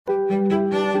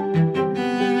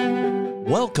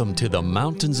Welcome to the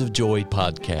Mountains of Joy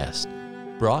podcast,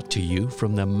 brought to you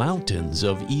from the mountains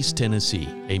of East Tennessee,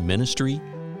 a ministry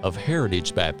of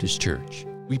Heritage Baptist Church.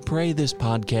 We pray this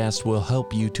podcast will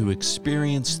help you to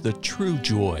experience the true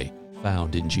joy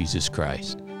found in Jesus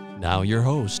Christ. Now your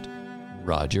host,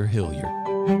 Roger Hilliard.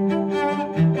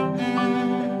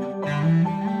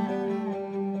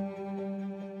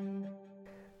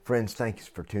 Friends, thank you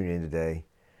for tuning in today.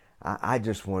 I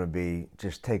just want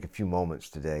to take a few moments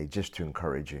today just to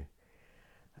encourage you.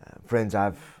 Friends,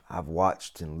 I've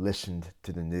watched and listened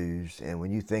to the news, and when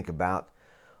you think about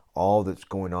all that's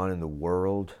going on in the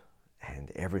world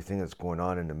and everything that's going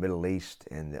on in the Middle East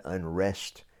and the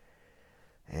unrest,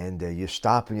 and you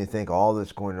stop and you think all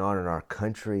that's going on in our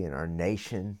country and our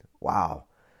nation, wow.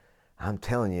 I'm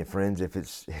telling you, friends, if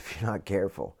you're not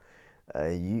careful,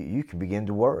 you can begin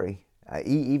to worry.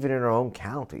 Even in our own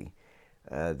county,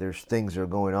 there's things that are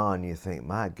going on, and you think,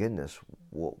 my goodness,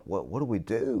 what do we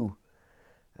do?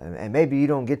 And maybe you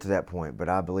don't get to that point, but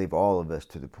I believe all of us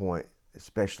to the point,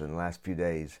 especially in the last few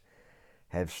days,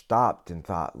 have stopped and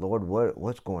thought, Lord,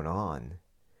 what's going on?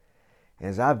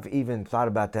 As I've even thought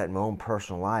about that in my own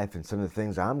personal life and some of the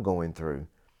things I'm going through,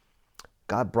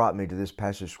 God brought me to this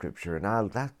passage of Scripture, and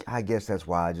I guess that's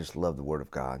why I just love the Word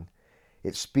of God.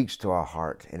 It speaks to our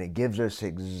heart, and it gives us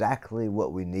exactly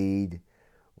what we need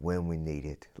when we need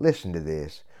it. Listen to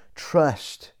this.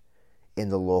 Trust in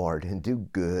the Lord and do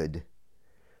good.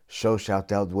 So shalt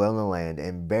thou dwell in the land,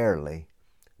 and verily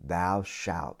thou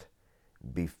shalt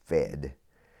be fed.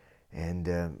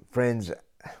 And friends,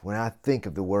 when I think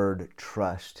of the word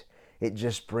trust, it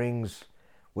just brings,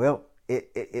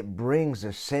 it brings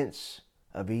a sense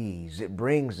of ease. It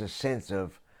brings a sense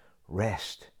of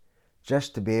rest,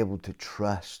 just to be able to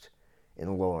trust in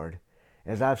the Lord.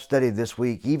 As I've studied this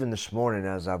week, even this morning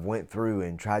as I've went through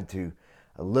and tried to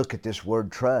look at this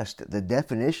word trust, the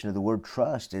definition of the word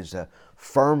trust is a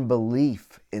firm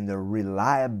belief in the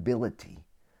reliability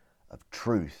of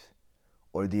truth,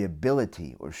 or the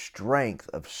ability or strength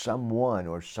of someone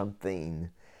or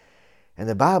something. And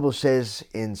the Bible says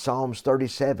in Psalms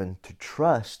 37 to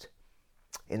trust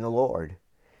in the Lord.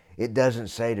 It doesn't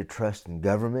say to trust in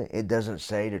government. It doesn't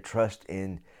say to trust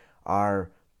in our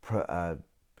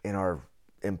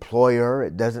employer.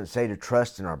 It doesn't say to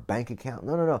trust in our bank account.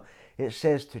 No. It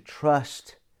says to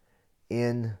trust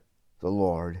in the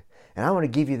Lord. And I want to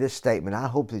give you this statement. I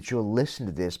hope that you'll listen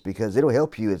to this because it'll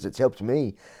help you as it's helped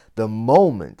me. The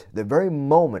very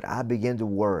moment I begin to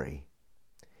worry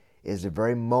is the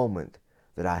very moment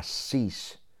that I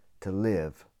cease to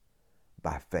live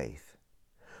by faith.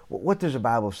 What does the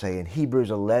Bible say? In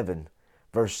Hebrews 11,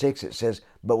 verse 6, it says,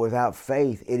 but without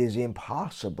faith it is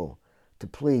impossible to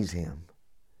please Him.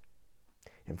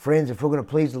 And friends, if we're going to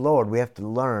please the Lord, we have to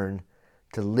learn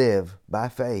to live by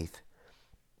faith.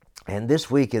 And this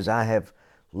week, as I have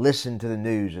listened to the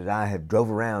news, as I have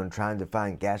drove around trying to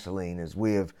find gasoline, as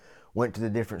we have went to the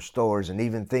different stores, and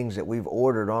even things that we've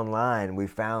ordered online, we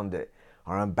found that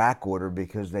are on back order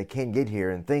because they can't get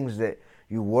here, and things that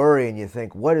you worry and you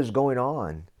think, what is going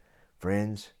on?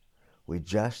 Friends, we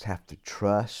just have to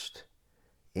trust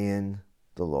in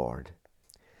the Lord.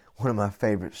 One of my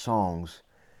favorite songs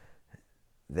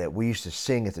that we used to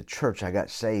sing at the church I got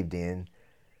saved in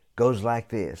goes like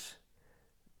this.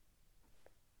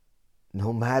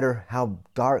 No matter how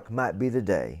dark might be the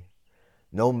day,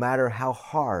 no matter how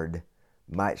hard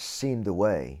might seem the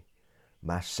way,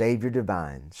 my Savior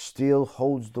divine still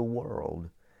holds the world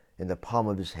in the palm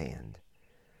of His hand.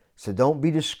 So don't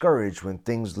be discouraged when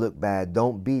things look bad.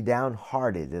 Don't be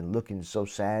downhearted and looking so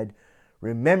sad.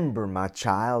 Remember, my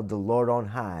child, the Lord on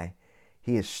high,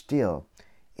 He is still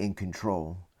in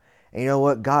control. And you know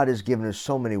what? God has given us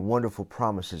so many wonderful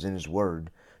promises in His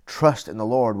Word. Trust in the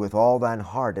Lord with all thine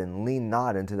heart, and lean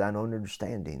not unto thine own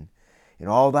understanding. In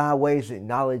all thy ways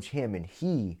acknowledge Him, and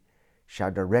He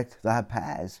shall direct thy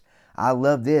paths. I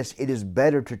love this. It is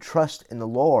better to trust in the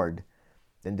Lord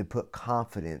than to put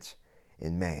confidence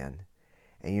in man.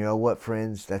 And you know what,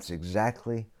 friends? That's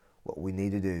exactly what we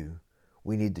need to do.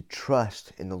 We need to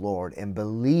trust in the Lord and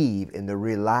believe in the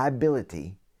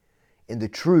reliability, in the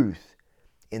truth,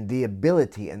 in the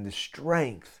ability and the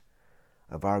strength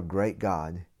of our great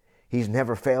God. He's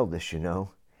never failed us, you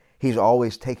know. He's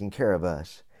always taken care of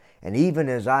us. And even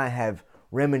as I have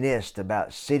reminisced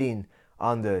about sitting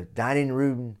on the dining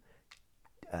room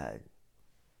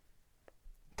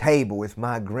table with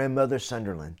my grandmother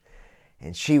Sunderland,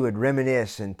 and she would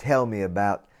reminisce and tell me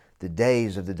about the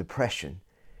days of the Depression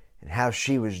and how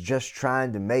she was just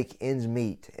trying to make ends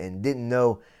meet and didn't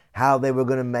know how they were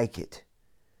going to make it.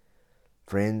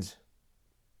 Friends,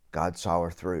 God saw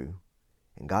her through,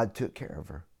 and God took care of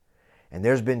her. And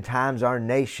there's been times our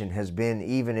nation has been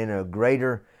even in a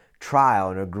greater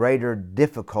trial and a greater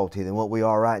difficulty than what we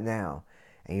are right now.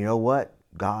 And you know what?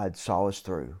 God saw us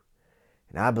through.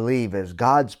 And I believe as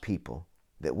God's people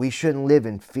that we shouldn't live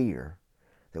in fear,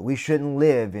 that we shouldn't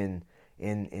live in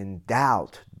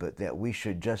doubt, but that we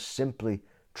should just simply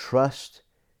trust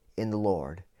in the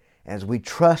Lord. As we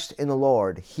trust in the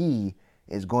Lord, He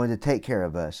is going to take care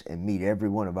of us and meet every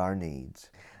one of our needs.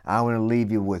 I want to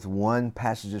leave you with one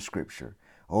passage of Scripture.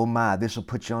 Oh my, this will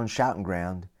put you on shouting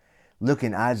ground. Look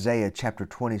in Isaiah chapter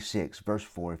 26, verse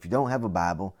 4. If you don't have a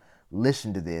Bible,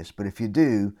 listen to this. But if you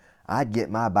do, I'd get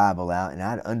my Bible out and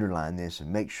I'd underline this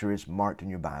and make sure it's marked in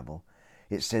your Bible.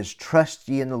 It says, "Trust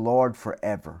ye in the Lord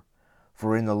forever,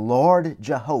 for in the Lord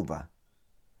Jehovah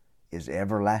is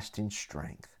everlasting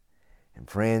strength." And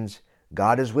friends,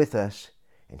 God is with us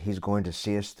and He's going to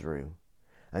see us through.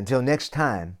 Until next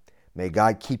time, may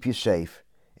God keep you safe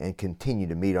and continue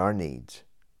to meet our needs.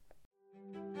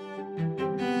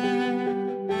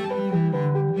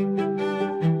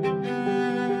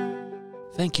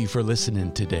 Thank you for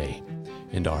listening today.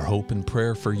 And our hope and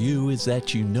prayer for you is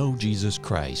that you know Jesus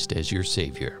Christ as your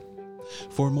Savior.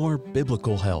 For more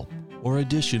biblical help or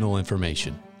additional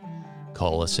information,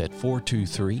 call us at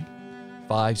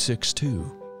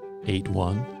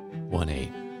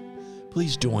 423-562-8118.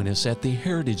 Please join us at the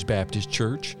Heritage Baptist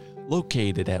Church,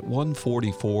 located at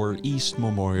 144 East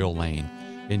Memorial Lane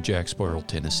in Jacksboro,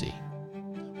 Tennessee.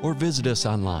 Or visit us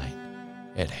online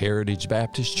at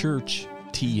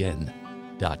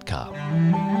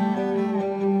heritagebaptistchurchtn.com.